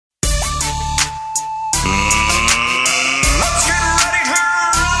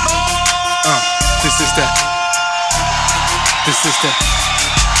This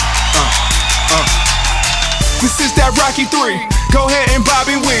is that Rocky 3. Go ahead and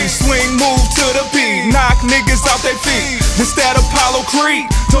Bobby Wee. Swing, move to the beat. Knock niggas off their feet. This that Apollo Creed.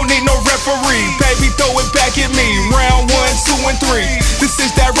 Don't need no referee. Baby, throw it back at me. Round 1, 2, and 3. This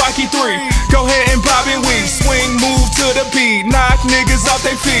is that Rocky 3. Go ahead and Bobby Wee. Swing, move to the beat. Knock niggas off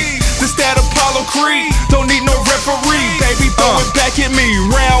their feet. This that Apollo Creed. Don't need no referee. Baby, throw it back at me.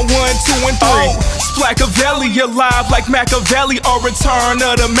 Round 1, 2, and 3. Splackavelli, alive like Machiavelli, or Return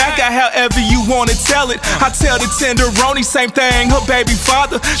of the Mac, however you wanna tell it. I tell the tenderoni, same thing, her baby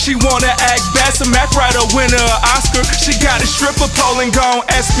father. She wanna act bad, some Mac writer, winner of Oscar. She got a stripper pole and gone,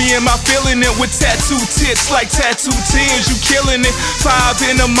 ask me am I feeling it, with tattoo tits like tattoo tears, you killing it. 5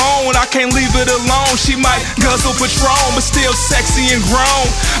 in the morning, I can't leave it alone. She might guzzle Patron, but still sexy and grown.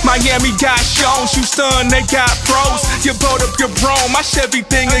 Miami got shows, Houston, they got pros. You boat up your bro, my Chevy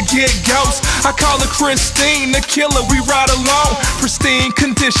thing'll get ghost. I call her Christine, the killer, we ride alone. Pristine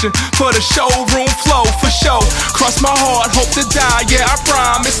condition for the showroom flow, for show. Cross my heart, hope to die, yeah, I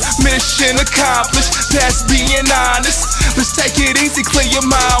promise. Mission accomplished, that's being honest. Let's take it easy, clear your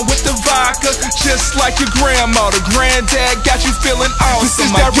mind with the vodka. Just like your grandma, the granddad got you feeling awesome. This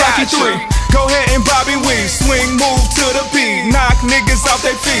is that Rocky 3. Go ahead and Bobby Wee. Swing, move to the beat. Knock niggas off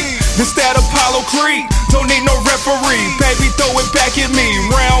their feet. This that Apollo Creed. Don't need no referee. Baby, throw it back at me.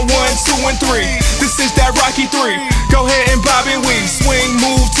 Round 1, 2, and 3. This is that Rocky 3. Go ahead and Bobby Wee. Swing,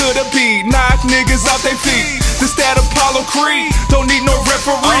 move to the beat. Knock niggas off their feet. This that Apollo Creed. Don't need no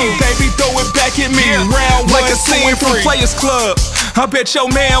referee. Baby, throw it back at me. Round 1, like a scene from Players Club. I bet your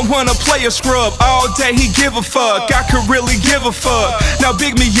man wanna play a scrub. All day he give a fuck. I could really give a fuck. Now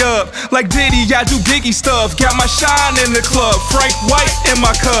big me up like Diddy, I do Biggie stuff. Got my shine in the club, Frank White in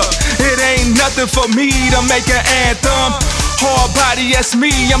my cup. It ain't nothing for me to make an anthem. Hard body, that's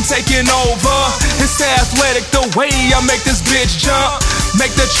me, I'm taking over. It's athletic the way I make this bitch jump.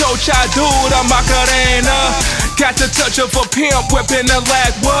 Make the chocha do the Macarena. Got the touch of a pimp, whipping the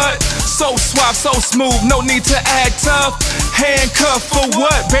lag, what? So suave, so smooth, no need to act tough. Handcuffed for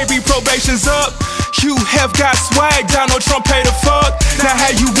what? Baby, probation's up. You have got swag, Donald Trump paid the fuck. Now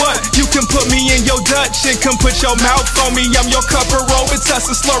how you what? You can put me in your Dutch and come put your mouth on me. I'm your cupper over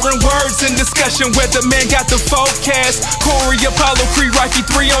tussin', slurring words in discussion where the man got the forecast. Corey, Apollo Creed, Rocky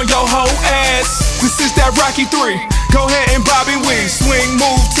 3 on your whole ass. This is that Rocky 3. Go ahead and Bobby Wee. Swing,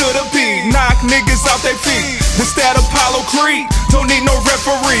 move to the beat. Knock niggas off their feet. This that Apollo Creed. Don't need no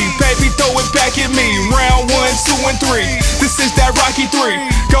referee. Baby, throw it back at me. Round 1, 2, and 3. This is that Rocky 3.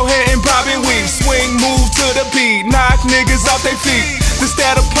 Go ahead and Bobby Wee. Swing, move to the beat. Knock niggas off their feet. This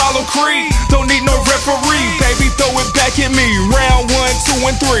that Apollo Creed. Don't need no referee. Baby, throw it back at me. Round 1, 2,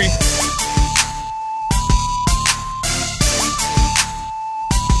 and 3.